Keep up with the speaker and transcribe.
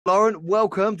Lauren,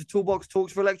 welcome to Toolbox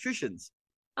Talks for Electricians.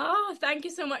 Oh, thank you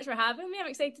so much for having me. I'm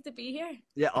excited to be here.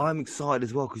 Yeah, I'm excited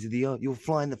as well because you're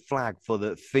flying the flag for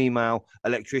the female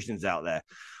electricians out there,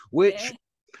 which Yeah.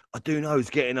 I do know is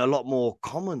getting a lot more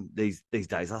common these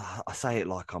days. I say it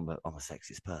like I'm a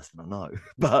sexist person, I know,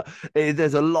 but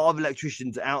there's a lot of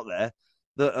electricians out there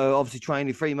that are obviously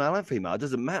training female and female. It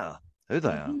doesn't matter who they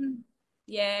are.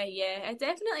 Yeah, yeah. I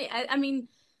definitely I mean,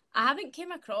 I haven't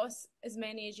came across as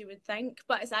many as you would think,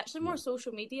 but it's actually more Yeah,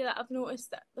 social media that I've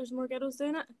noticed that there's more girls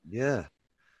doing it. yeah,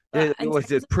 yeah. But It's in always a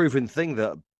terms of proven thing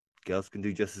that girls can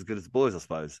do just as good as boys, I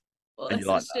suppose. well, And you this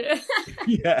like is true. that?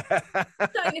 Yeah.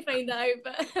 Trying to find out,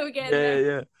 but we're getting Yeah, there.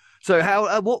 yeah. So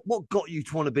how what got you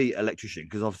to want to be an electrician?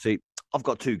 Because obviously I've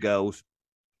got two girls,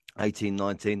 18,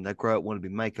 19. They grow up want to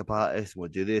be makeup artists,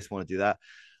 want to do this, want to do that.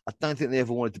 I don't think they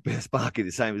ever wanted to be a sparky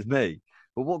the same as me.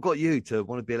 But what got you to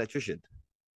want to be an electrician?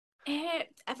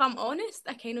 If I'm honest,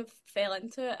 I kind of fell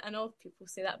into it. I know people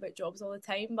say that about jobs all the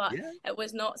time, but Yeah. it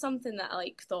was not something that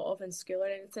I thought of in school or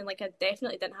anything. Like I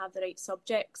definitely didn't have the right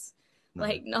subjects. No.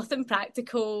 Like nothing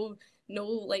practical,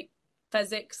 no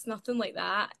physics, nothing like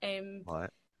that. Right.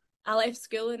 I left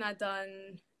school and I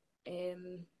done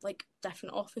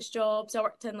different office jobs. I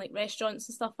worked in restaurants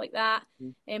and stuff like that.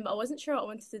 I wasn't sure what I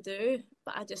wanted to do,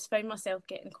 but I just found myself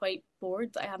getting quite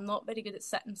bored. Like, I'm not very good at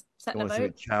You sitting want about.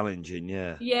 something challenging,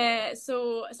 yeah. Yeah,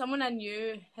 so someone I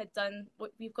knew had done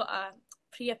what we've got a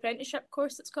pre-apprenticeship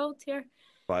course it's called here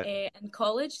Right. in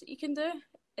college that you can do.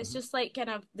 It's Mhm. just like kind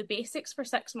of the basics for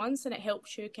 6 months, and it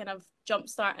helps you kind of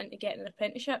jumpstart into getting an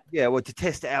apprenticeship. Yeah, well, to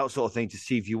test it out sort of thing to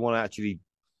see if you want to actually,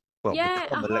 well, Yeah,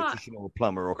 become an electrician or a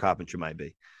plumber or a carpenter,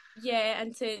 maybe. yeah,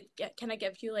 and to kind of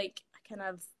give you kind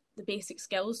of the basic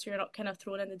skills, so you're not kind of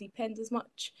thrown in the deep end as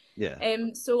much. Yeah.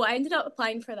 So I ended up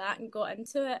applying for that and got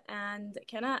into it, and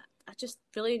I just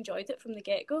really enjoyed it from the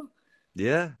get go.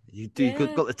 Yeah. You do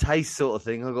Yeah. got the taste sort of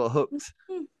thing. I got hooked.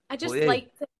 I Well, just yeah.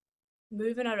 liked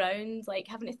moving around, like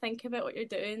having to think about what you're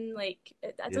doing. I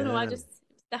don't know, I Yeah. just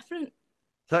it's different.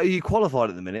 So are you qualified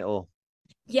at the minute or?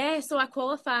 Yeah, so I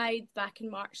qualified back in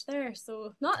March there,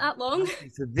 so not that long. Okay,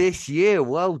 so this year,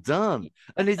 well done. Yeah,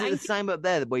 And is it the thank you. same up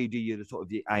there where you do your sort of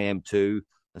the AM2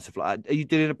 and stuff like that? Are you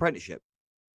doing an apprenticeship?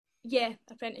 Yeah,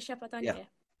 apprenticeship I done, Yeah. yeah.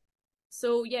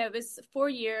 So yeah, it was a 4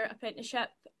 year apprenticeship,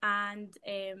 and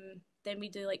then we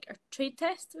do like our trade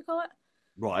test we call it,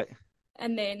 Right.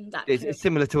 and then that It's, kind of it's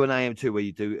similar to an AM2 where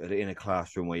you do it in a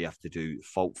classroom where you have to do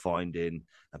fault finding,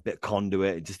 a bit of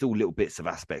conduit, just all little bits of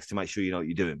aspects to make sure you know what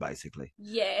you're doing, basically.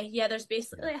 yeah. There's Yeah.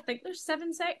 basically I think there's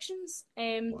 7 sections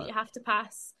that Right. you have to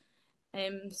pass.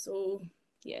 So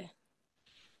yeah, that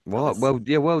Right. was Well,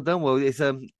 yeah, well done. Well, it's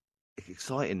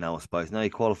exciting now, I suppose. Now you're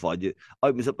qualified, it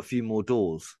opens up a few more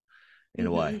doors in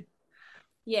a way. hmm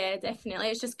Yeah, definitely.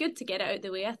 It's just good to get it out of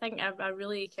the way. I think I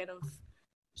really kind of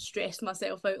stressed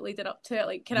myself out leading up to it.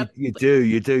 Like, kind You of, you like, do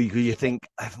you do you yeah, think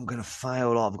if I'm going to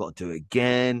fail, I've got to do it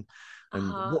again.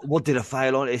 And uh, what did I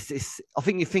fail on? It's I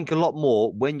think you think a lot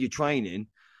more when you're training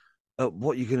at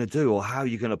what you're going to do or how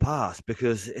you're going to pass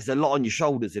because it's a lot on your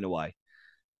shoulders in a way.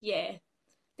 yeah,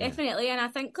 Yeah, definitely. And I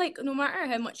think like no matter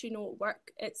how much you know at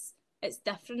work, it's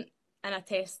different in a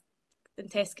test in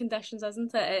test conditions,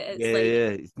 isn't it? It's yeah, like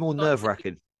yeah. It's more you've got nerve to be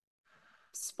wracking.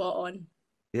 spot on.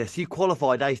 Yeah, so you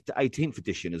qualified 18th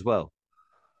edition as well.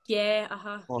 Yeah,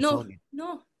 uh-huh. Smart, No, aren't you?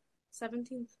 no,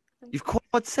 17th, I think. You've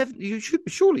qualified seven. You should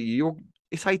be surely.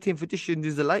 It's 18th edition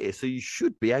is the latest, so you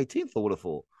should be 18th. I would have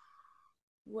thought.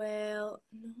 Well,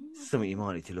 no, I Something don't you know.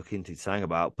 might need to look into saying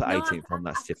about put No, 18th on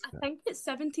that I certificate. think it's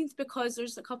 17th because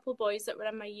there's a couple of boys that were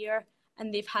in my year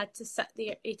and they've had to sit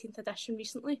the 18th edition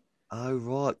recently. Oh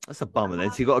right, that's a bummer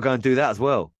then. So you got to go and do that as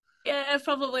well. Yeah,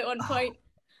 probably at one Oh, point.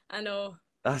 I know.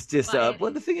 that's just But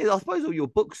well. The thing is, I suppose all your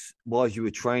books while you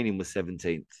were training was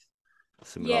 17th,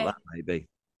 something like yeah, that maybe.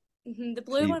 the So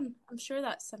blue you, one, I'm sure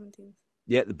that's 17th.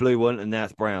 yeah, the blue one, and now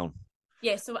it's brown.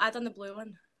 Yeah, so I done the blue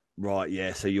one. Right,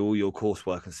 yeah. So all your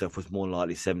coursework and stuff was more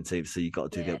likely 17th. So you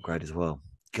got to do the Yeah. upgrade as well.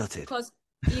 Gutted. Because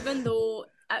even though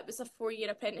it was a 4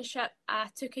 year apprenticeship, I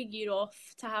took a year off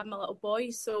to have my little boy.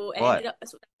 So it Right. ended up,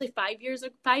 it's actually 5 years,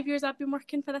 5 years I've been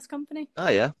working for this company. Oh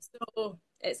yeah. So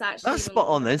it's actually That's even spot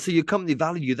on longer. then. So your company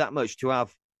value you that much to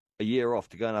have a year off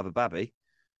to go and have a baby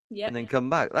and Yep. then come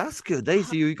back. That's good.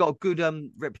 So you got a good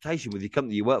reputation with your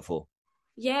company you work for.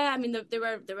 Yeah, I mean they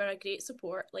were a great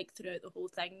support like throughout the whole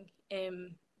thing.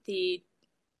 They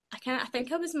I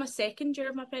think I was in my second year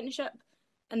of my apprenticeship,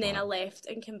 and then I Right. left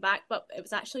and came back, but it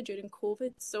was actually during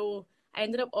COVID, so I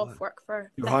ended up Right. off work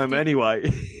for You're home 15. anyway.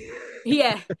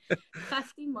 Yeah,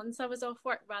 15 months I was off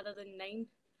work rather than 9, so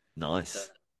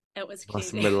Nice. it was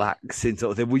Nice and crazy. relaxing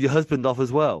sort of thing. With your husband off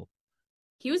as well.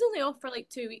 he was only off for like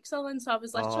 2 weeks, all in, so I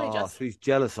was literally Oh, just so he's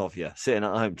jealous of you, sitting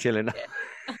at home chilling. yeah,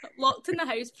 locked in the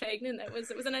house, pregnant. It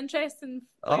was an interesting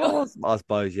little Oh, I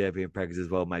suppose, yeah, being pregnant as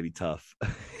well may be tough.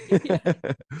 yeah.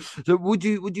 So would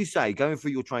you say going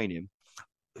through your training,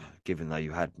 given that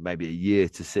you had maybe a year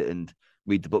to sit and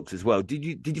read the books as well, did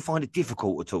you find it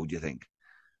difficult at all, do you think?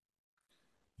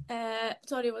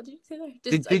 Sorry, what did you say there?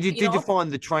 Did Just did you you did you know,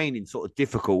 find the training sort of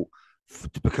difficult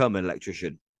to become an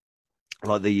electrician?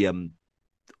 Like the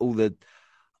all the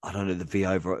I don't know the V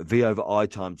over I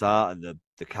times R and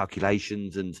the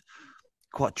calculations and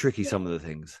quite tricky yeah. some of the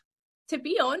things. To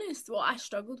be honest, what I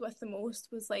struggled with the most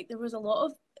was like there was a lot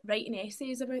of writing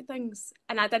essays about things,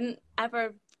 and I didn't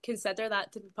ever consider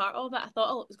that to be part of it. I thought,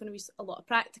 oh, it was going to be a lot of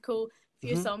practical,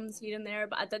 few Hmm. sums here and there,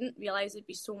 but I didn't realize it'd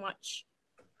be so much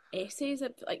essays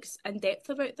like in depth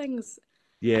about things.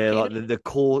 I Yeah, kind like of the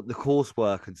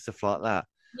coursework and stuff like that.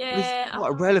 But it's yeah,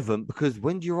 quite relevant because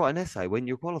when do you write an essay? When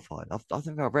you're qualified? I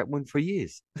think I've read one for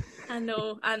years. I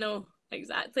know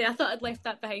exactly. I thought I'd left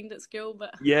that behind at school,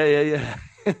 but Yeah, yeah,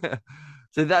 yeah.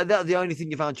 So that's the only thing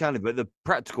you found challenging, but the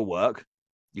practical work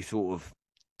you sort of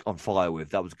on fire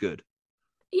with. That was good.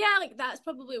 yeah, like that's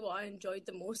probably what I enjoyed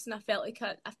the most, and I felt like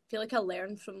I feel like I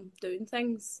learned from doing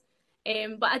things.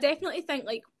 But I definitely think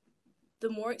like the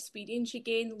more experience you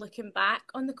gain looking back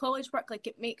on the college work, like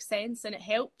it makes sense and it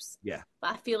helps. Yeah,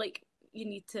 But I feel like you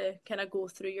need to kind of go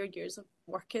through your years of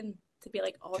working to be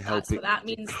like, oh, to help that's it what that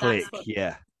to means. click. That's what,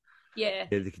 Yeah. yeah.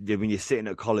 Yeah, when you're sitting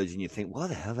at college and you think, why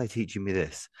the hell are they teaching me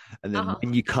this? And then Uh-huh.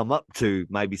 when you come up to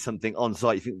maybe something on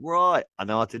site, you think, right, I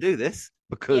know how to do this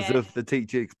because Yeah, of the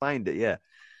teacher explained it. Yeah.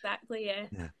 exactly. Yeah.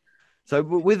 Yeah. So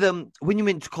with when you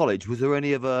went to college, was there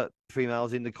any other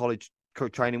females in the college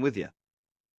training with you?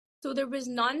 So there was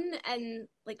none in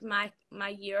like my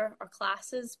year or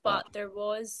classes, Right. but there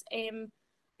was a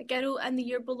girl in the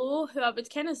year below who I would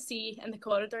kind of see in the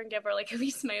corridor and give her like a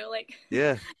wee smile, like.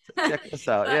 Yeah. Check this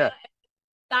out. But Yeah.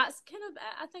 that's kind of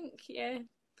it. I think yeah,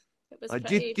 it was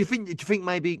Do you, do pretty. you think do you think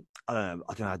maybe I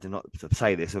don't know how to not to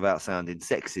say this without sounding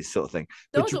sexist sort of thing,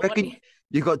 but No, do you don't reckon worry.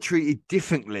 you got treated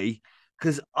differently?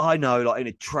 Because I know, like in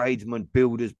a tradesman,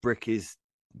 builders, brickers,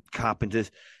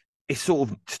 carpenters, it's sort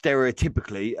of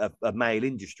stereotypically a male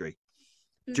industry.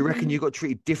 Do you reckon Hmm. you got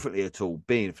treated differently at all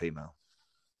being a female?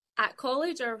 At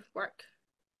college or work?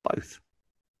 Both.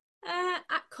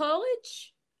 At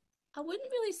college, I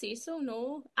wouldn't really say so.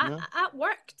 No. No. At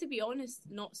work, to be honest,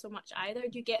 not so much either.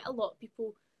 You get a lot of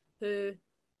people who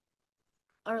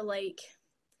are like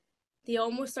they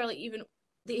almost are like even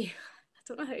they.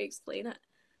 I don't know how to explain it.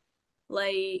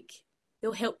 Like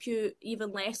they'll help you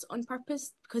even less on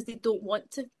purpose because they don't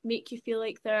want to make you feel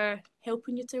like they're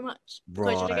helping you too much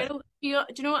because you're a Right. girl. Do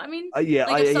you know what I mean? Yeah,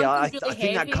 Like if I something's really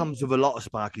think that heavy, comes with a lot of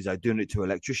Sparkies though, doing it to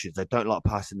electricians. They don't like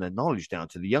passing their knowledge down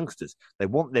to the youngsters. They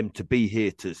want them to be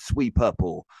here to sweep up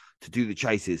or to do the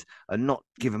chases and not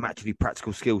give them actually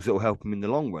practical skills that will help them in the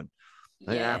long run.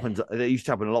 I think it yeah, happens. It used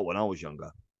to happen a lot when I was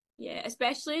younger. yeah,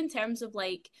 especially in terms of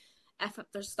like if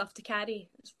there's stuff to carry,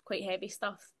 it's quite heavy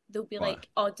stuff. They'll be Right, like,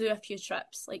 "Oh, do a few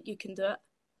trips, like you can do it."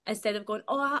 Instead of going,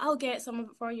 "Oh, I'll get some of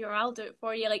it for you, or I'll do it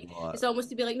for you." Like right. it's almost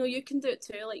to be like, "No, you can do it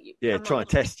too." Like Yeah, I'm not try going and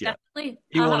to look at test you you. differently.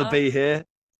 You want to be here?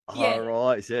 Yeah, All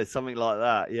right, so yeah, something like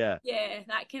that. Yeah. yeah,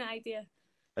 that kind of idea.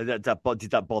 And did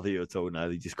that bother you at all? No,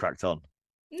 you just cracked on.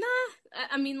 Nah,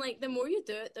 I mean, like the more you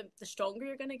do it, the stronger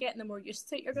you're gonna get, and the more used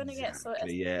to it you're gonna get. So Exactly.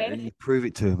 it's Yeah, and you benefit. prove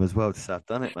it to him as well to say, "I've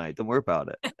done it, mate. Don't worry about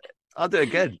it. I'll do it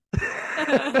again."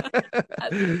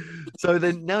 So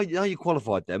then, now you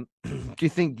qualified. Then, do you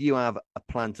think you have a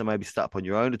plan to maybe start up on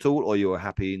your own at all, or you're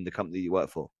happy in the company you work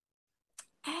for?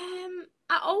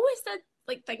 I always did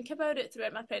like think about it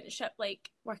throughout my apprenticeship, like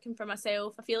working for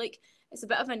myself. I feel like it's a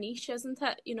bit of a niche, isn't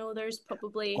it? You know, there's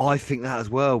probably I think that as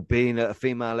well. Being a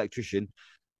female electrician,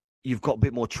 you've got a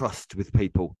bit more trust with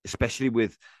people, especially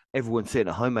with everyone sitting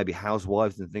at home, maybe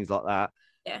housewives and things like that.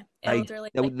 yeah, They elderly,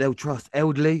 they'll, like they'll trust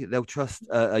elderly. They'll trust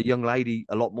a young lady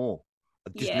a lot more,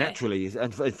 just yeah, naturally. And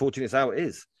unfortunately, it's how it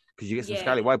is because you get some yeah,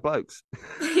 scallywag blokes.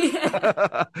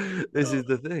 yeah. This is So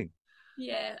the thing.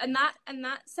 yeah, and that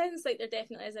sounds like there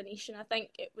definitely is a niche, and I think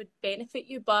it would benefit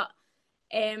you. But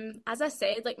as I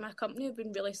said, like my company have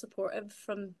been really supportive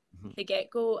from Mhm. the get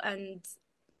go, and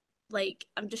like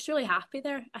I'm just really happy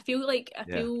there. I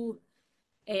Yeah, feel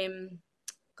um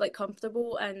like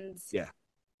comfortable and yeah.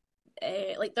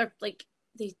 like they're like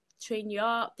they train you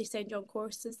up, they send you on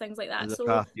courses, things like And that. look So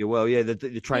after you well. Yeah, the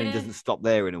training yeah, doesn't stop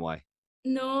there in a way.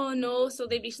 no. So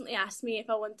they recently asked me if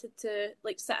I wanted to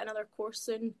like sit another course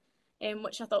soon,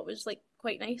 which I thought was like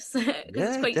quite nice because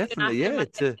it's Yeah, quite soon definitely. after Yeah, my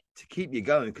to keep you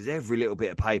going because every little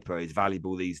bit of paper is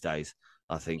valuable these days.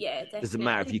 I think Yeah, doesn't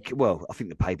matter if you. definitely. Well, I think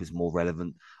the paper's more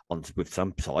relevant on with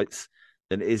some sites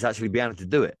than it is actually being able to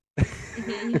do it.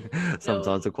 No,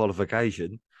 Sometimes a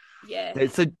qualification. yeah.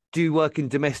 So, do you work in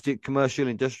domestic, commercial,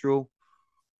 industrial?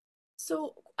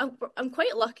 So I'm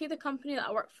quite lucky. The company that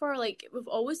I work for, like, we've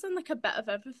always done like a bit of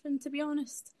everything, to be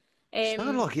honest.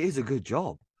 Sound Um, like it is a good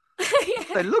job. yeah.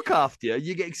 They look after you.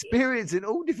 You get experience in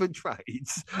all different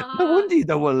trades. No Uh, wonder you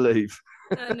don't want to leave.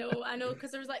 I know,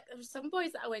 because there was some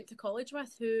boys that I went to college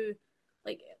with who,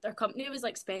 like, their company was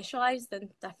like specialized in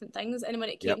different things, and when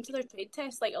it Yep. came to their trade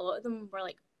test, like a lot of them were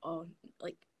like, oh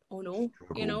no,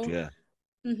 you Struggled, know, yeah.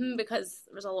 because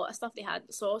there was a lot of stuff they had.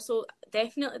 So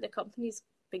definitely the company's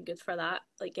been good for that,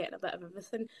 like getting a bit of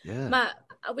everything. Yeah. My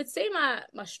I would say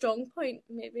my strong point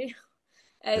maybe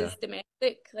Yeah. is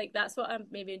domestic. Like that's what I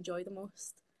maybe enjoy the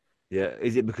most. Yeah.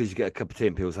 Is it because you get a cup of tea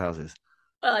in people's houses?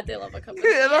 Well, I do love a cup of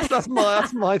Yeah, tea. Yeah,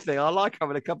 that's my thing. I like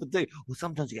having a cup of tea. Well,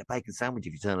 sometimes you get bacon sandwich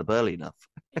if you turn up early enough.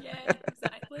 yeah,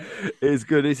 exactly. It's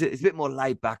good. It's a bit more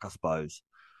laid back, I suppose.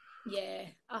 Yeah,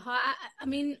 I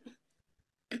mean,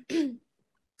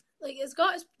 like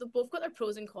they've both got their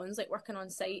pros and cons. Like working on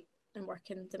site and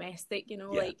working domestic. You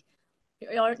know, Yeah.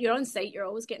 like you're on site, you're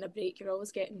always getting a break, you're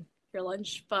always getting your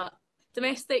lunch. But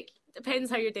domestic depends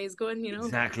how your day's going. You know,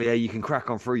 Exactly. Yeah, you can crack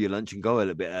on through your lunch and go a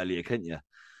little bit earlier, can't you?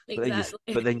 But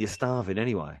exactly. then you're starving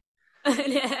anyway.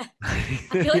 Yeah,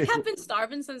 I feel like I've been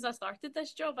starving since I started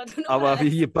this job. I don't know Oh, what well,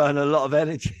 it you burn a lot of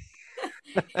energy.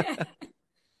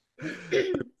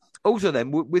 is. Also,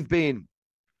 then with being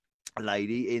a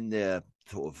lady in the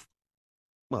sort of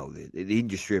the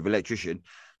industry of electrician,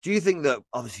 do you think that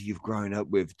obviously you've grown up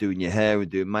with doing your hair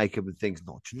and doing makeup and things?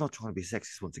 Not trying to be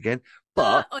sexist once again,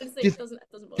 but Honestly, do you, it doesn't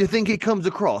do you bother me. think it comes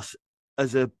across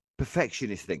as a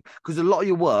perfectionist thing? Because a lot of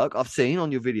your work I've seen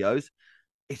on your videos,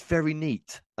 it's very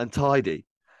neat and tidy.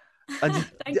 And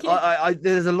Thank you.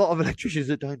 there's a lot of electricians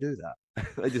that don't do that.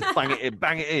 They just bang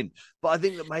it in. But I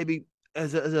think that maybe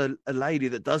as a lady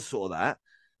that does sort of that,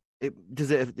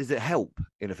 does it help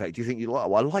in effect? Do you think you like?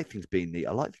 Well, I like things being neat.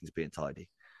 I like things being tidy.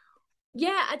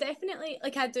 Yeah, I definitely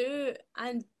like I do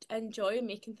and enjoy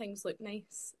making things look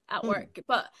nice at Hmm. work.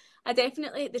 But I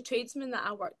definitely the tradesman that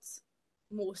I worked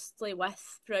mostly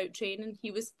with throughout training,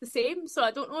 he was the same. So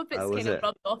I don't know if Oh, it's was kind of it?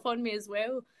 rubbed off on me as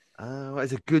well.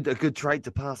 It's a good trait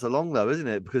to pass along, though, isn't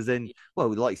it? Because then,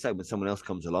 well, like you say, when someone else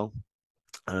comes along,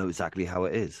 I know exactly how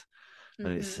it is.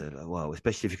 And it's Mm-hmm. well,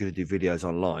 especially if you're going to do videos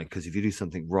online, because if you do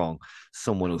something wrong,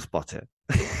 someone will spot it.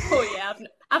 Oh yeah,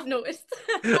 I've noticed.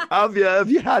 Have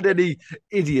you had any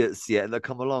idiots yet that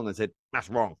come along and said that's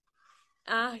wrong?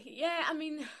 Yeah, I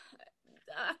mean,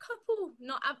 a couple.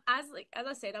 Not as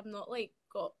I said, I've not like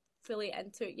got fully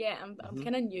into it yet. I'm Hmm.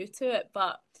 kind of new to it,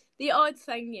 but the odd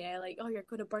thing, yeah, like oh, you're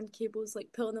gonna burn cables, like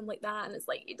pulling them like that, and it's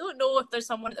like you don't know if there's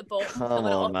someone at the bottom Come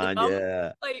pulling it on, off the man. dump.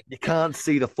 Yeah. Like You can't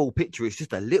see the full picture. It's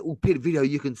just a little bit of video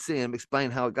you can see and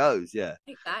explain how it goes. Yeah.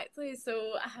 exactly.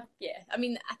 So yeah, I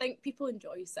mean, I think people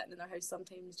enjoy sitting in their house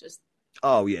sometimes, just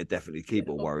Oh, yeah, definitely. get the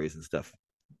Keyboard ball. warriors and stuff.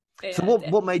 So Yeah,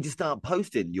 what made you start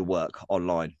posting your work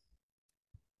online?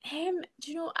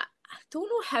 do you know? I don't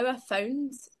know how I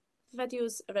found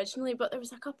videos originally, but there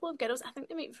was a couple of girls. I think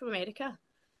they might be from America,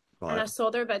 and Right. I saw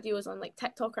their videos on like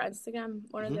TikTok or Instagram,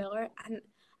 one or Hmm. the other, and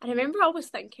I remember always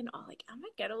thinking, oh, like I'm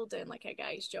a girl doing like a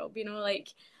guy's job, you know, like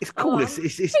It's oh, cool.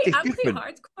 It's I'm quite different.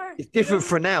 hardcore, It's you different know.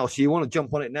 for now. So you want to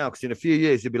jump on it now because in a few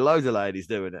years there'll be loads of ladies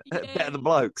doing it. Yeah, Better than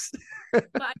blokes.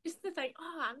 but I used to think,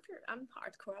 oh, I'm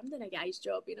hardcore, I'm doing a guy's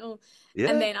job, you know.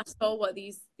 And Yeah. then I saw what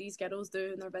these girls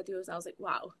do in their videos, and I was like,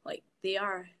 wow, like they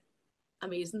are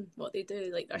amazing what they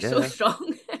do, like they're so Yeah.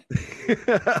 strong.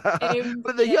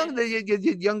 But they're Yeah, young. They're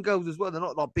young girls as well. They're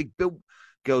not like big built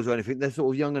girls or anything. They're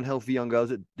sort of young and healthy young girls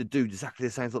that do exactly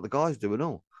the same as what the guys do and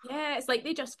all. yeah, it's like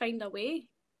they just find a way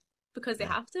because they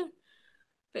Yeah. have to.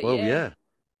 But Well, yeah, yeah.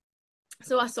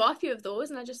 so I saw a few of those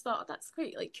and I just thought oh, that's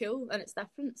quite like cool and it's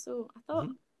different. So I thought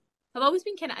Mhm. I've always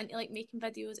been kind of into like making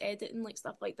videos, editing, like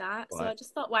stuff like that. So Right. I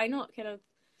just thought why not kind of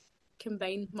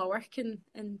combine my work and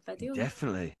video.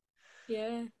 Definitely.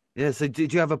 Yeah. Yeah. So,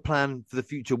 did you have a plan for the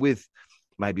future with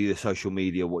maybe the social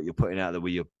media, what you're putting out there,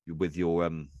 with your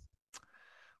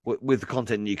with the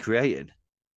content you're creating?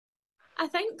 I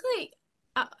think like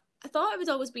I thought it would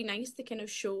always be nice to kind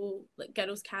of show like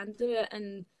girls can do it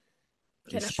and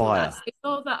kind of show that Inspire. side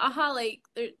of it.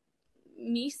 Like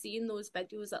me seeing those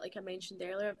videos that like I mentioned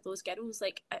earlier of those girls,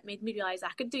 like it made me realize I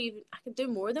could do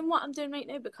more than what I'm doing right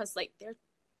now because like they're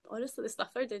honestly the stuff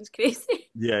they're doing is crazy.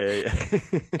 Yeah, yeah,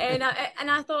 yeah. And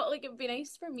I thought like it would be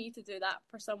nice for me to do that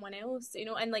for someone else, you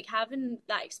know, and like having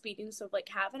that experience of like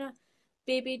having a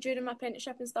baby during my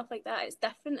apprenticeship and stuff like that. It's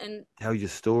different and Tell your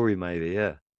story, maybe.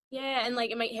 Yeah. Yeah, and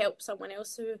like it might help someone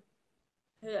else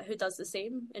who does the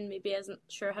same and maybe isn't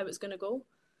sure how it's going to go.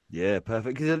 Yeah,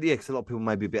 perfect. Because yeah, 'cause a lot of people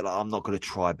may be a bit like, I'm not going to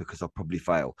try because I'll probably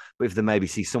fail. But if they maybe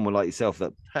see someone like yourself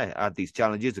that, hey, I had these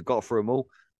challenges, I got through them all.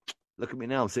 Look at me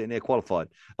now, I'm sitting here qualified.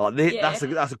 Like Yeah, that's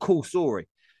a cool story.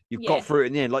 You've got yeah, through it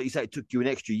in the end. Like you say, it took you an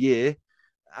extra year,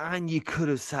 and you could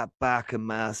have sat back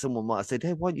and someone might have said,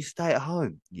 "Hey, why don't you stay at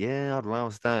home?" Yeah, I'd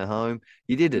rather stay at home.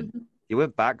 You didn't. hmm You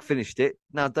went back, finished it.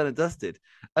 Now done and dusted.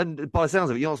 And by the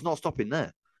sounds of it, you're not stopping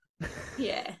there.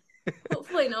 yeah.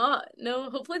 Hopefully not. No,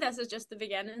 hopefully this is just the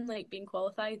beginning. Like being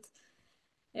qualified,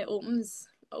 it opens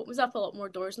up a lot more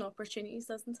doors and opportunities,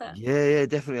 doesn't it? Yeah,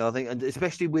 definitely. I think, and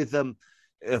especially with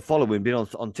following, being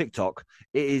on TikTok,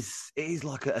 it is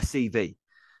like a CV.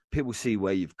 People see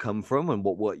where you've come from and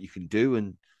what work you can do,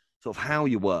 and sort of how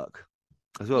you work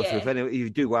as well. So Yeah, if you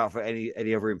do go out for any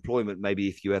other employment, maybe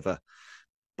if you ever,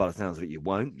 by the sounds of it, you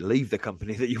won't leave the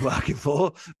company that you're working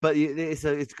for, but it's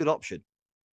a good option.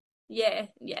 yeah,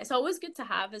 yeah. It's always good to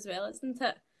have as well, isn't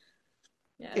it?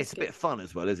 Yeah, Yeah, it's it's a bit good. of fun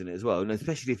as well, isn't it? As well, and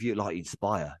especially if you like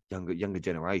inspire younger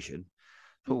generation.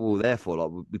 That's what we're all hmm there for.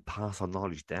 Like we pass our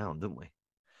knowledge down, don't we?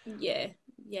 Yeah,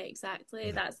 yeah,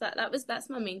 exactly. Yeah. That's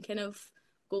my main kind of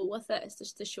goal with it. Is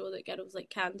just to show that girls like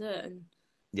can do it, and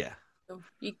Yeah.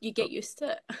 you get used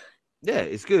to it. Yeah,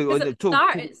 it's good. Because And at the talk,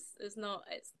 start, talk, it's not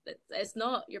it's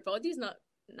not your body's not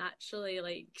naturally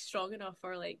like strong enough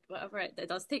or like whatever. It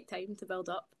does take time to build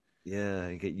up. yeah,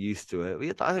 and get used to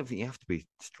it. But I don't think you have to be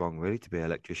strong really to be an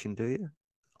electrician, do you?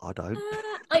 I don't.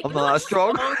 Like I'm not not that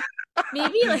strong. strong.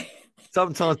 Maybe like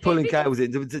Sometimes pulling maybe cables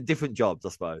into different jobs, I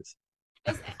suppose.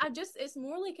 it's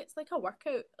more like it's like a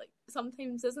workout. Like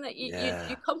sometimes, isn't it? You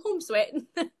Yeah, come home sweating.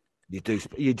 you do.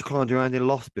 You climbed around in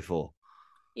lofts before.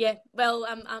 Yeah. Well,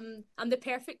 I'm the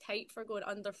perfect height for going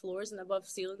under floors and above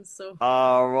ceilings. So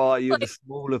Oh, right. You're the like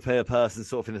smaller pair person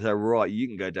sort of thing to say, right, you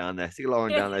can go down there. Stick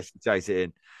Lauren yeah. down there, chase it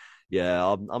in. Yeah,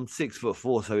 I'm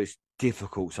 6'4", so it's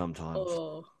difficult sometimes.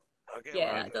 Oh I get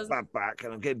yeah, around, that get a doesn't. bad back,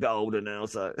 and I'm getting a bit older now,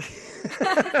 so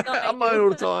Not I'm moaning ideal. all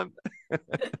the time.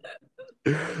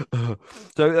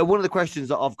 So one of the questions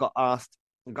that I got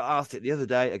asked it the other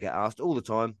day. I get asked all the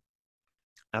time.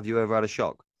 Have you ever had a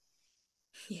shock?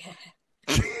 Yeah.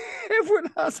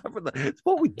 Everyone has something. It's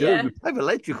what we do. Yeah. We play with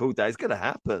electric all day. It's going to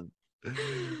happen.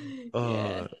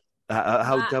 Yeah. Oh,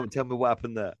 how That tell me what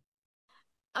happened there.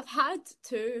 I've had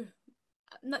two.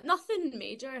 Nothing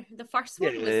major. The first Yeah,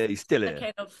 one was yeah, he's still a here.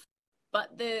 kind of,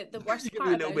 but the You worst give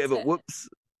me a part little about bit of a it, whoops.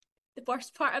 the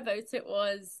worst part about it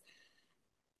was,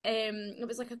 it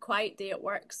was like a quiet day at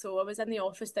work. So I was in the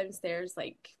office downstairs,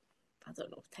 like I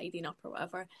don't know, tidying up or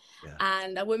whatever, Yeah.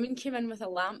 and a woman came in with a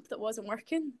lamp that wasn't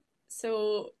working.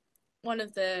 So one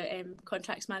of the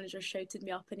contracts managers shouted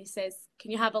me up and he says,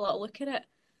 "Can you have a little look at it?"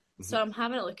 Mm-hmm. So I'm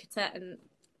having a look at it and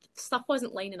stuff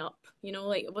wasn't lining up,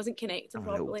 like it wasn't connecting Have a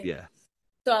little, properly. yeah.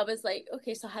 So I was like,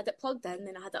 okay, so I had it plugged in,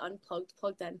 then I had it unplugged,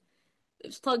 plugged in. It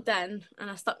was plugged in, and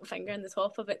I stuck my finger in the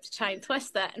top of it to try and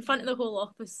twist it in front of the whole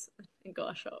office and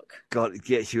got a shock. God, it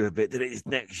gets you a bit. Did it? It's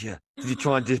next year. Did you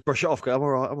try and just brush it off? Go, I'm all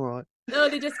right. I'm all right. No,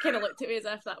 they just kind of looked at me as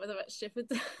if that was a bit stupid.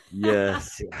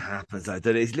 Yes, it happens. Though,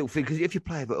 doesn't it? It's a little thing because if you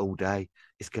play with it all day,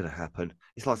 it's going to happen.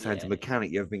 It's like saying to Yeah, a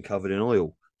mechanic, "You ever been covered in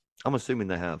oil?" I'm assuming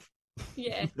they have.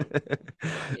 yeah,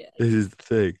 yeah. This is the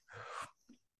thing.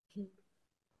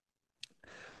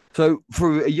 So,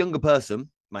 for a younger person,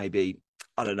 maybe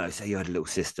I don't know. Say you had a little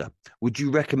sister, would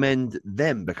you recommend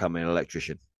them becoming an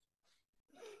electrician?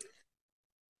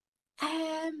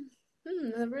 I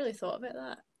never really thought about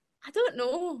that. I don't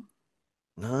know.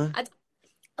 No. I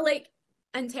like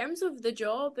in terms of the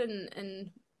job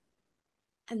and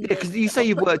Yeah, because you the say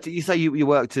you've offer. worked. You say you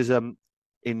worked as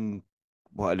in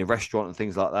what in a restaurant and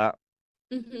things like that.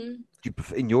 hmm Do you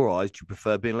prefer, in your eyes, do you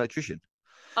prefer being an electrician?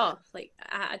 Oh, like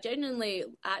I genuinely,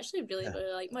 I actually really, Yeah.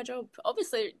 really like my job.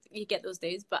 Obviously, you get those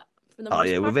days, but for the Oh most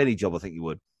yeah, part, with any job, I think you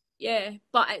would. yeah.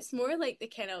 But it's more like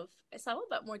it's a little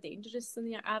bit more dangerous than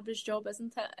your average job,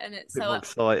 isn't it? And A it's bit a more little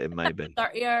exciting, maybe.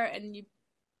 dirtier, and you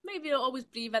maybe don't always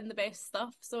breathe in the best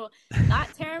stuff. So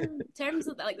that terms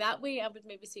of like that way, I would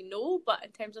maybe say no. But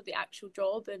in terms of the actual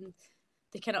job and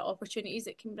the kind of opportunities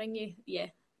it can bring you, yeah,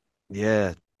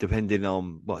 Yeah, depending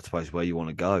on what I suppose where you want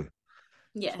to go,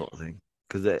 yeah, sort of thing.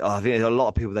 Because I think a lot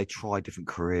of people they try different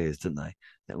careers, don't they?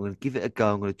 They're going to give it a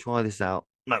go. I'm going to try this out.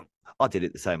 No, I did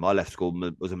it the same. I left school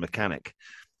was a mechanic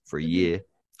for a hmm year.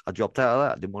 I dropped out of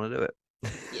that. I didn't want to do it.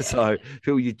 yeah, So,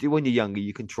 feel you do when you're younger,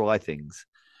 you can try things.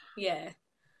 yeah.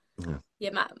 Yeah. Yeah,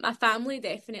 my family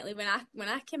definitely when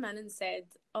I came in and said,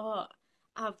 "Oh,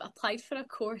 I've applied for a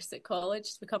course at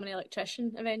college to become an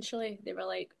electrician eventually," they were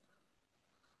like,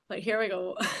 Like, here we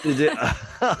go. Is it?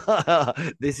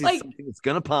 This is Like, something that's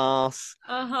gonna pass.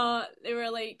 they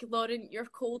were like, Lauren, you're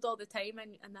cold all the time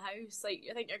in the house. Like,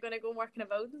 you think you're gonna go work in a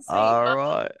building site? All But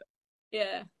right.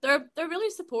 yeah, they're really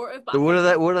supportive. But So I think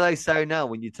that what do they say now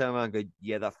when you turn around and go,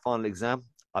 yeah, that final exam,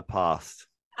 I passed.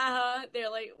 they're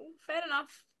like, oh, fair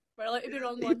enough. We're allowed to be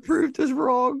wrong You once. proved us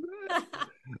wrong.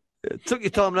 It took your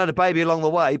time and had a baby along the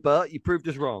way, but you proved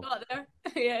us wrong. Got there.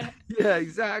 Yeah. Yeah,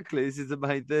 exactly. This is the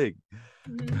main thing.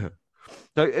 Mhm.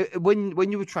 So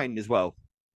when you were training as well,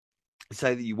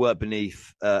 say that you work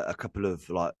beneath a couple of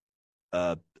like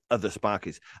uh, other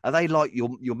sparkies, are they like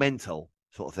your mentor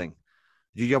sort of thing?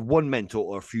 Do you have one mentor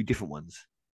or a few different ones?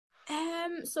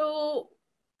 So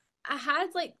I had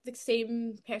like the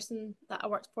same person that I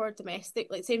worked for domestic,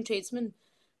 like same tradesman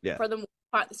Yeah, for the most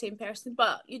part, the same person.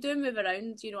 But you do move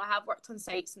around. I have worked on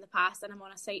sites in the past, and I'm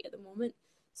on a site at the moment.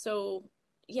 So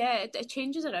yeah, it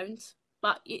changes around.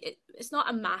 But it's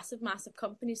not a massive, massive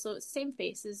company, so it's same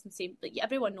faces and same like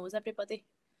everyone knows everybody,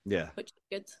 yeah. which is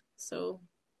good. So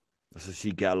So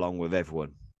she get along with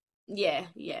everyone. yeah,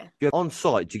 yeah. On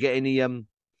site, do you get any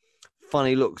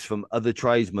funny looks from other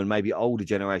tradesmen, maybe older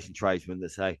generation tradesmen that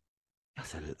say,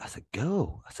 that's a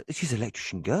girl. She's an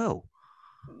electrician girl.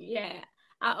 Yeah.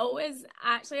 I always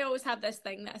have this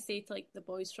thing that I say to like the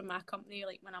boys from my company,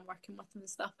 like when I'm working with them and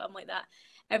stuff, I'm like that.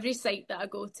 Every site that I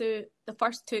go to, the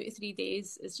first 2 to 3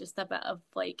 days is just a bit of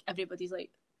like everybody's like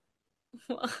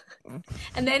what?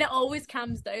 And then it always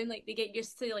calms down, like they get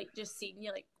used to like just seeing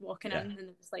you like walking Yeah. in and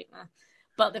it's like nah.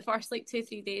 But the first like 2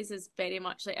 3 days is very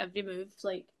much like every move's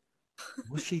like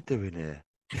What's she doing here?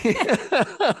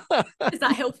 is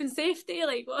that health and safety?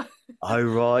 Like what Oh,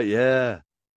 right. Yeah.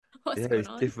 what's Yeah, going it's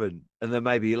on? different. And then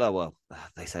maybe you're like, well,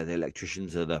 they say the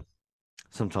electricians are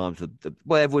sometimes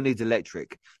well, everyone needs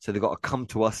electric. So they've got to come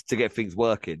to us to get things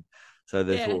working. So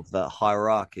there's Yeah. sort of that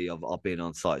hierarchy of being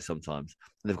on site sometimes.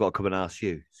 And they've got to come and ask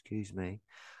you, excuse me,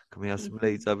 can we have some Mhm.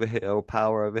 leads over here or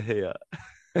power over here?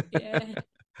 Yeah.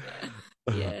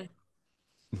 Yeah.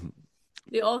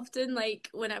 They often like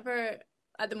whenever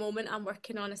at the moment I'm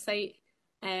working on a site,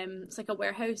 it's like a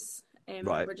warehouse,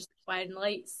 Right. we're just wiring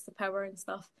lights, the power and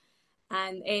stuff.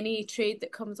 And any trade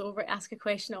that comes over to ask a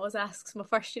question, I always asks my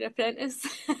first year apprentice,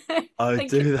 I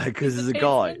thinking do that because he's a there's a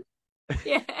guy.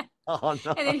 tradesman. Yeah. Oh,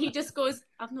 no. And then he just goes,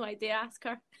 I've no idea, ask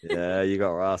her. Yeah, you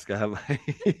got to ask her, haven't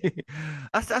you?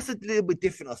 That's a little bit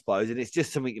different, I suppose, and it's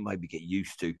just something you maybe get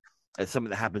used to. It's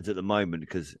something that happens at the moment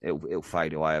because it'll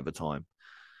fade away over time.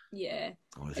 Yeah. It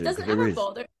Honestly, because doesn't there ever is.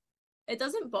 bother it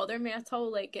doesn't bother me at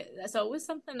all. Like it's always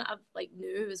something that I've like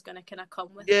knew was gonna kinda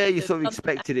come with Yeah, you doing sort of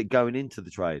something. expected it going into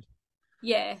the trade.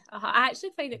 Yeah, I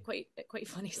actually find it quite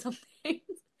funny sometimes,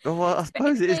 Oh, well, I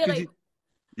suppose it is especially because like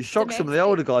you shock some of the domestic.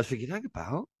 older guys thinking, hang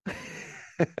about.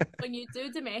 When you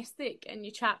do domestic and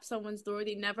you trap someone's door,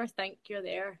 they never think you're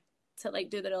there to like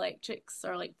do their electrics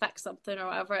or like fix something or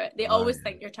whatever. They Right. always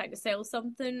think you're trying to sell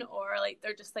something or like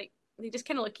they're just like they just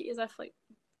kind of look at you as if like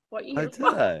what are you I here do.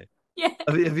 for? Have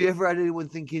Yeah, you ever had anyone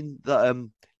thinking that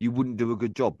you wouldn't do a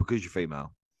good job because you're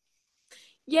female?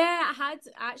 yeah. I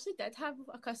actually did have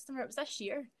a customer. It was this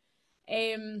year.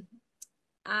 Um,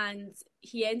 and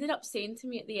he ended up saying to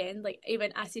me at the end, like, he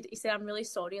said, I'm really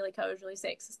sorry, like, I was really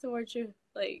sexist towards you.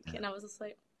 Like, Yeah. and I was just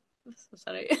like, I'm so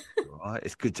sorry. Right.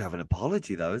 It's good to have an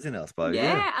apology, though, isn't it? I suppose.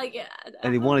 Yeah. Yeah.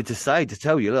 And he wanted to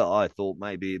tell you, look, I thought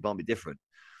maybe it might be different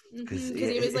because Because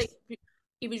he was like,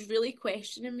 he was really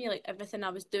questioning me, like, everything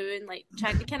I was doing, like,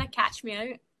 trying to kind of catch me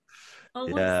out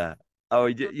almost. yeah. Oh,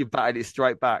 you batted it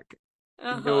straight back. You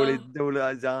Uh-huh. know all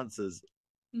those answers.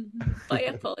 But I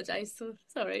apologise, so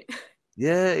sorry.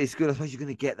 Yeah, it's good. I suppose you're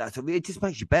going to get that. So it just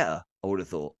makes you better, I would have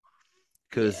thought.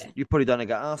 Because Yeah. you probably don't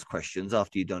get asked questions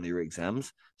after you've done your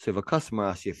exams. So if a customer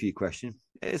asks you a few questions,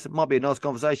 it might be a nice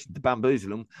conversation to bamboozle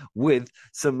them with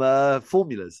some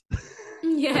formulas.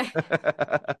 Yeah.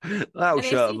 That'll And I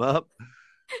shut them see. up.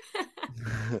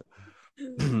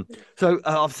 So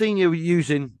I've seen you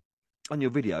using on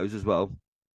your videos as well.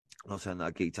 I'm not saying that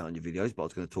I geeked out on your videos, but I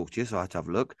was going to talk to you, so I had to have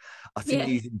a look. I've seen you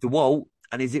Yeah. using DeWalt,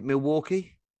 and is it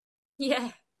Milwaukee?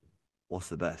 Yeah. What's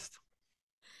the best?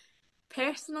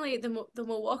 Personally, the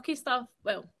Milwaukee stuff,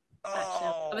 well, actually,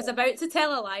 I was Oh, about to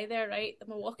tell a lie there, right? The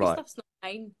Milwaukee right, stuff's not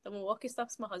mine. The Milwaukee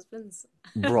stuff's my husband's.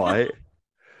 right.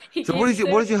 He So what does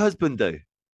uses your it. husband do?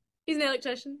 He's an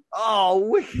electrician. Oh,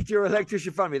 wicked! You're an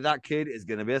electrician family. That kid is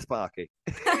going to be a Sparky.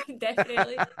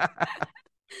 Definitely.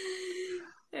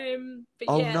 But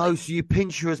Oh yeah, no! like, So you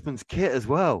pinch your husband's kit as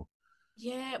well?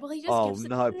 yeah, well, he just Oh gives it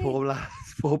no, to me. poor lad,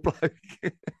 poor bloke.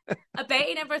 I bet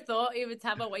he never thought he would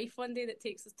have a wife one day that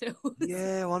takes his tools.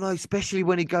 Yeah, I know. Especially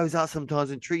when he goes out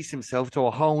sometimes and treats himself to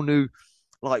a whole new,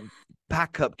 like,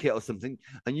 backup kit or something,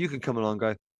 and you can come along and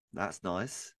go, that's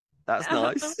nice. That's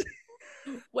nice.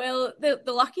 Well, the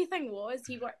lucky thing was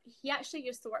he actually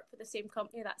used to work for the same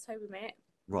company. That's how we met.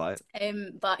 Right.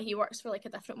 But he works for like a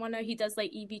different one now. He does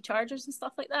like EV chargers and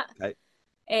stuff like that.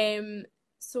 Okay.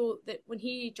 So that when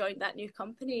he joined that new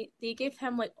company, they gave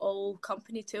him like all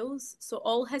company tools. So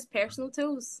all his personal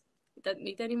tools he didn't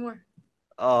need anymore.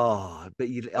 Oh, I bet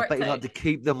Worked you out. like to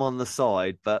keep them on the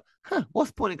side, but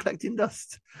what's the point in collecting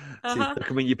dust? So you Uh-huh. stuck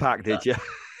them in your pack, So did you?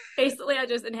 basically I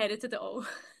just inherited it all.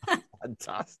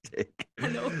 Fantastic. I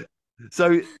know.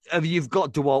 So have you've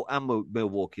got DeWalt and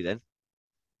Milwaukee then?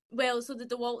 Well, so the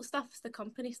DeWalt stuff is the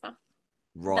company stuff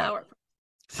that I Right. work for.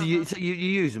 So Uh-huh. you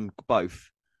use them both.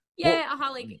 What Yeah,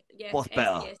 like yeah, what's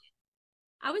better? SDS.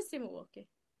 I would say Milwaukee.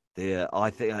 Yeah, I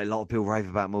think a lot of people rave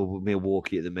about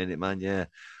Milwaukee at the minute, man. Yeah,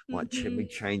 might Mm-hmm. be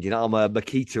changing. I'm a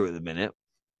Makita at the minute.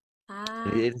 Ah,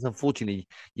 It is unfortunately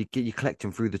you collect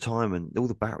them through the time, and all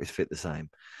the batteries fit the same.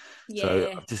 So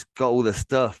yeah. I've just got all the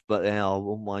stuff, but yeah, I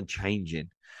wouldn't mind changing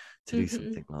to do Mm-hmm.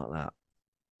 something like that.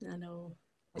 I know.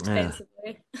 Yeah, Expensive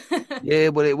way. yeah.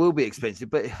 Well, it will be expensive,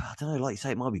 but I don't know. Like you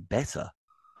say, it might be better.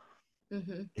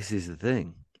 Mm-hmm. This is the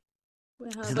thing. So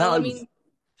Well, I that mean,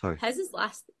 sorry. his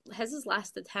has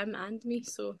lasted him and me,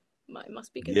 so it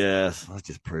must be good. Yes, that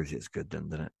just proves it's good, then,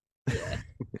 doesn't Yeah.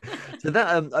 it? So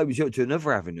that opens you up to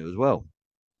another avenue as well.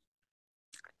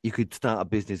 You could start a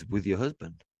business with your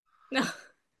husband. No,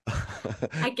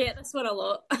 I get this one a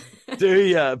lot. Do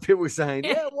you? People saying,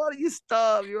 Yeah. "Yeah, why don't you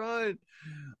start your own?"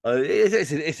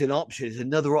 It's an option. It's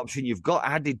another option you've got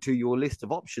added to your list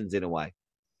of options in a way.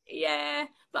 Yeah,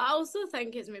 but I also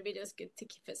think it's maybe just good to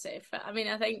keep it separate. I mean,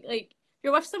 I think like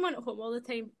you're with someone at home all the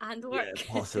time and Yeah, work.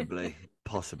 possibly.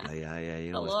 Yeah, yeah. You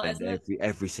A don't want to lot, spend isn't it?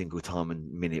 every single time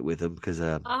and minute with them because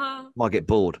Uh-huh. might get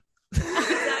bored.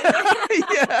 Exactly.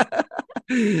 Yeah.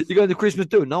 You going to Christmas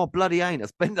do? No, I bloody ain't. I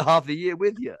spent half the year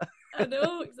with you. I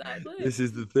know, exactly. This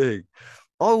is the thing.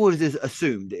 I always just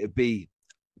assumed it'd be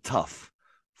tough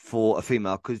for a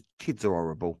female because kids are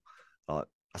horrible. Like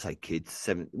I say, kids,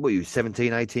 what were you,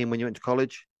 17, 18 when you went to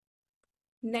college?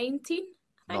 19,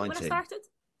 I think, when I 19. started.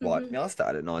 Right. Hmm. Yeah, I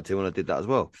started at 19 when I did that as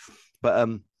well. But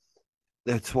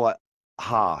they're quite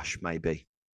harsh, maybe.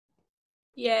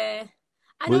 Yeah,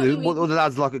 I know what you What mean. were the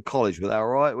lads like at college? Were they all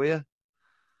right, were you?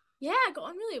 Yeah, I got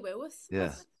on really well Yeah.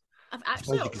 with. I've I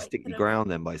actually suppose you could like stick your kind of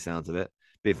ground then by the sounds of it.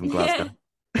 Being from yeah, Glasgow.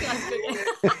 Glasgow.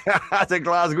 Yeah. That's a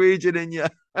Glaswegian in you.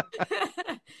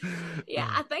 Yeah,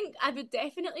 I think I would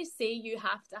definitely say you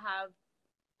have to have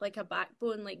like a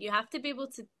backbone. Like you have to be able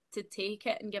to take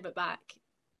it and give it back.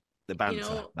 The You banter,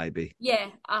 know? maybe. Yeah,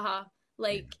 uh-huh. Yeah.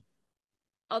 Like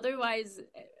otherwise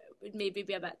it would maybe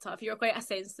be a bit tough. You're quite a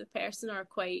sensitive person or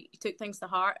quite you took things to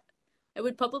heart. It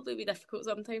would probably be difficult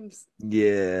sometimes.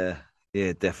 Yeah,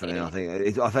 yeah, definitely.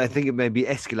 Uh, I think it maybe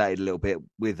escalated a little bit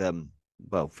with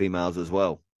well, females as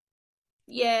well.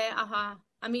 yeah, uh-huh.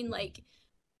 I mean like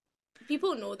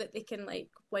people know that they can like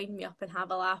wind me up and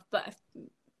have a laugh, but if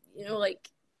you know, like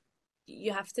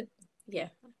you have to yeah,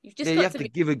 you've Yeah, just you got have to to be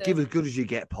give able to as good as you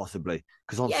get, possibly.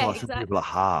 Because on yeah, site, some people are exactly.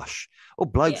 harsh. Or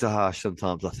Yeah. blokes are harsh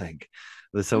sometimes. I think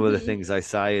with some of the Mm-hmm. things they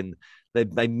say, and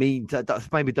they mean to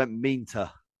maybe don't mean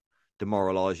to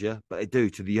demoralise you, but they do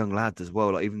to the young lads as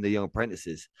well. Like even the young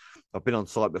apprentices. I've been on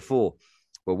site before.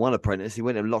 Well, one apprentice, he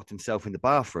went and locked himself in the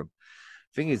bathroom.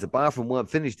 Thing is, the bathroom weren't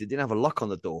finished. It didn't have a lock on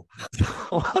the door.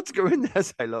 So I had to go in there and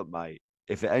say, look, mate,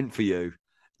 if it ain't for you,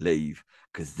 leave.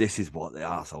 Because this is what the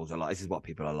assholes are like. This is what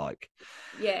people are like.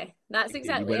 Yeah, that's He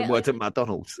exactly went and it. worked Like, at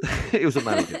McDonald's. He was a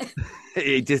manager.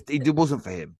 It wasn't for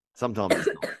him. Sometimes it's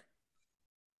not.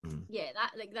 Mm. yeah,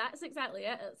 that's exactly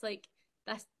it. It's like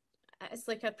that's it's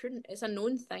like it's a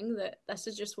known thing that this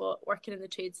is just what working in the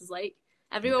trades is like.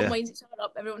 Everyone Yeah, winds each other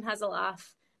up, everyone has a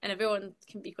laugh, and everyone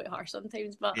can be quite harsh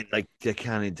sometimes. they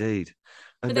can indeed.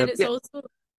 But And then it's yeah, also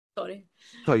sorry,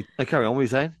 sorry, carry on. What were you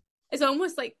saying? it's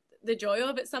almost like the joy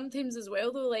of it sometimes as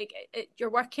well. Though, like you're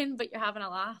working, but you're having a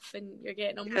laugh and you're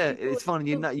getting on with Yeah, people. it's fun.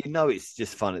 You know, it's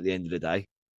just fun at the end of the day.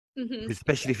 Mm-hmm.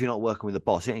 Especially if you're not working with a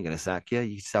boss, he ain't going to sack you.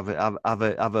 You just have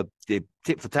a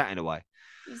tit for tat in a way.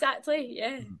 Exactly.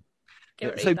 Yeah. Give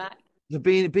it So, right back.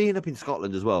 being up in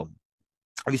Scotland as well,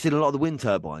 have you seen a lot of the wind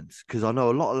turbines? Because I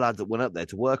know a lot of lads that went up there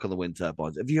to work on the wind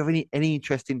turbines. Have you have any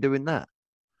interest in doing that?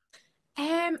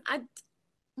 I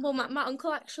well, my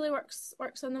uncle actually works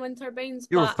on the wind turbines,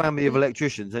 You're a but family of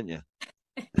electricians, aren't you?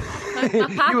 my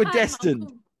You were papa and my destined.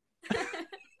 uncle.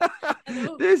 I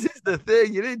know. This is the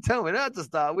thing. You didn't tell me that to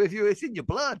start with. It's in your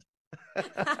blood. That's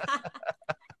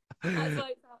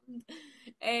why it's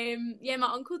happened. Yeah,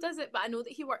 my uncle does it, but I know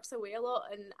that he works away a lot,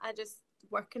 and I just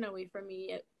working away for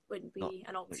me, it wouldn't Not, be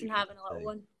an not option your cup having a of little tea.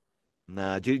 one.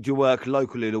 Nah, do you work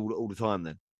locally all the time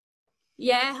then?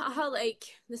 Yeah, I have like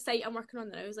the site I'm working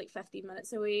on now is like 15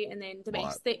 minutes away, and then Right.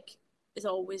 domestic is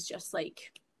always just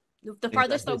like the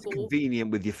furthest I'll It's go.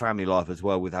 convenient with your family life as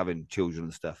well, with having children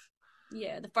and stuff.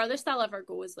 Yeah, the furthest I'll ever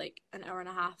go is like an hour and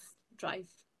a half drive,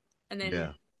 and then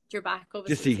Yeah. you're back.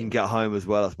 Just Obviously, so the you can same. get home as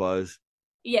well, I suppose.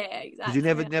 Yeah, Because you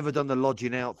exactly. never done the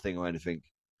lodging out thing or anything.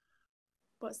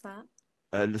 What's that?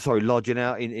 Sorry, lodging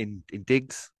out in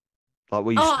digs, like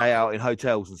where you Oh stay out in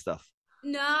hotels and stuff.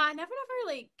 no, I never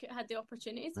like had the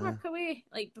opportunity to Uh, work away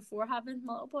like before having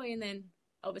my little boy, and then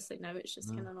obviously now it's just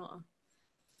uh, kind of not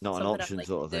Not an something I'd option, like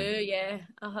sort to of thing. do. Yeah,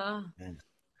 uh-huh. Yeah.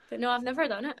 But no, I've never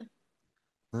done it.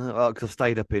 Well, 'cause I've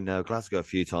stayed up in Glasgow a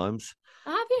few times.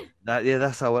 Have you? Yeah,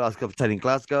 that's how I've stayed in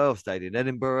Glasgow. I've stayed in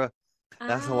Edinburgh.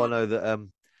 That's how I Ah, know that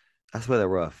that's where they're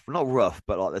rough. Not rough,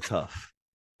 but like they're tough.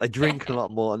 They drink a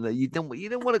lot more, and you don't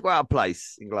want to go out of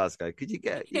place in Glasgow because you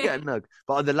get a nug.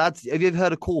 But the lads, have you ever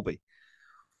heard of Corby?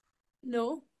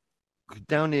 no.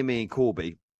 Down near me in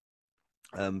Corby,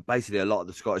 basically a lot of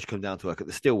the Scottish come down to work at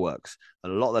the steelworks,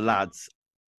 and a lot of the Uh-huh. lads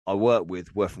I work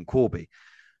with were from Corby.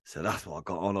 So that's what I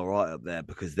got on all right up there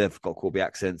because they've got Corby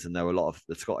accents and there were a lot of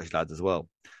the Scottish lads as well.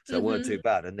 So it weren't too Mm-hmm.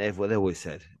 bad. And they always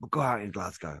said, we'll go out in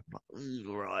Glasgow. I'm like,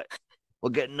 all right,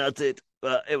 we'll get nutted.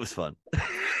 But it was fun.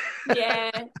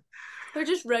 Yeah, they're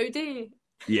just rowdy.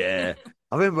 Yeah.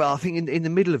 I remember, I think in the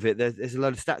middle of it, there's a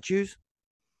load of statues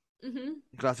Mm-hmm.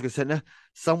 in Glasgow Centre.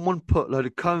 Someone put a load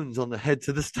of cones on the heads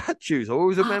of the statues. I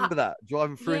always remember that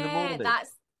driving through in the Yeah, morning.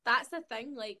 that's the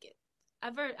thing. Like,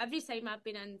 every time I've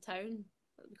been in town,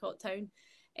 we call it town,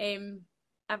 um,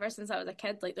 ever since I was a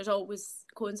kid, like there's always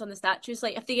cones on the statues.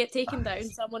 Like if they get taken down,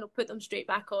 someone will put them straight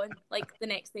back on, like the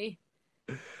next day.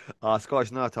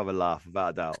 Scottish know how to have a laugh, without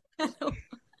a doubt. I know.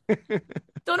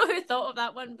 Don't know who thought of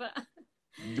that one, but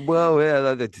Well,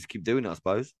 yeah, they just keep doing it, I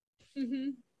suppose.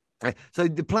 hmm So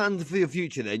the plans for your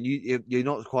future, then you're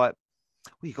not quite.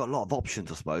 Well, you've got a lot of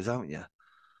options, I suppose, haven't you?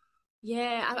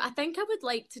 yeah, I think I would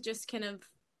like to just kind of.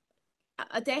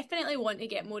 I definitely want to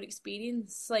get more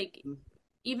experience. Like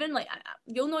even like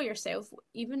you'll know yourself,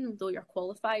 even though you're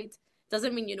qualified,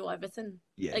 doesn't mean you know everything.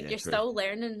 Yeah, Like yeah, you're true. still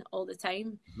learning all the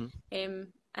time. Mhm.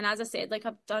 And as I said, like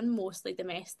I've done mostly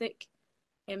domestic.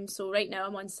 So right now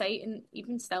I'm on site, and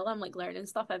even still, I'm like learning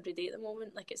stuff every day at the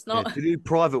moment. Like it's Yeah, not. to do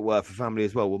private work for family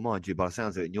as well. Well, mind you, by the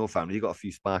sounds of it, in your family, you've got a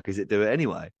few sparkies that do it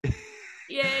anyway.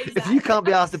 Yeah, If you exactly. can't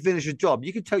be asked to finish a job,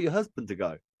 you can tell your husband to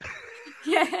go.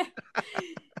 Yeah.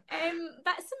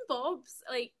 Bits and bobs.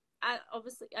 Like I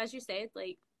obviously, as you said,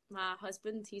 like my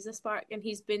husband, he's a spark, and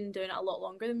he's been doing it a lot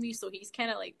longer than me, so he's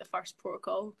kind of like the first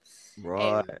protocol.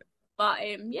 Um, Right. but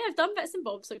yeah, I've done bits and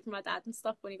bobs like for my dad and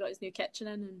stuff when he got his new kitchen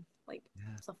in and like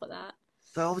Yeah. stuff like that.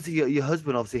 So obviously, your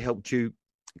husband obviously helped you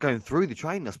going through the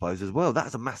training, I suppose, as well.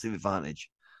 That's a massive advantage.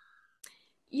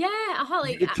 Yeah, You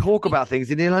like can talk about things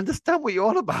and he'll understand what you're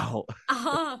on about.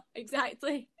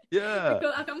 exactly. Yeah.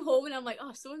 I come home and I'm like,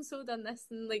 oh, so and so done this,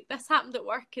 and like this happened at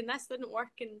work, and this didn't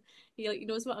work, and he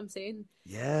knows what I'm saying.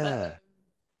 But Yeah.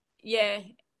 yeah,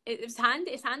 it's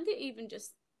handy. It's handy even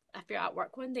just if you're at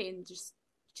work one day and just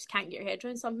can't get your head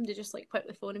around something to just like pick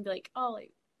the phone and be like, oh,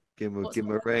 like what's Give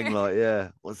him going a on ring, here? like, yeah,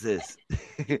 what's this?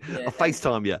 Yeah. I'll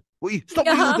FaceTime you. Stop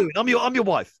what you're Yeah. doing. I'm your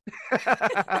wife.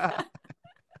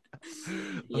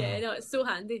 Yeah, no, it's so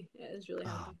handy. It is really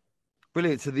handy.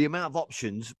 Brilliant. So the amount of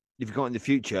options you've got in the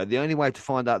future, the only way to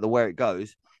find out the where it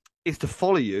goes is to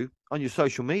follow you on your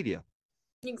social media.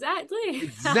 Exactly.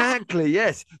 Exactly.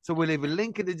 Yes. So we'll leave a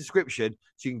link in the description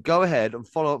so you can go ahead and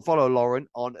follow Lauren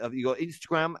on. You got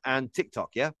Instagram and TikTok.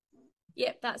 Yeah.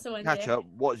 Yep, that's the one. Catch Yeah. up.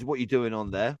 What you're doing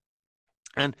on there.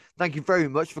 And thank you very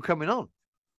much for coming on.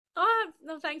 Oh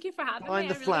no, thank you for having me. Flying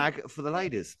the I really. flag for the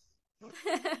ladies.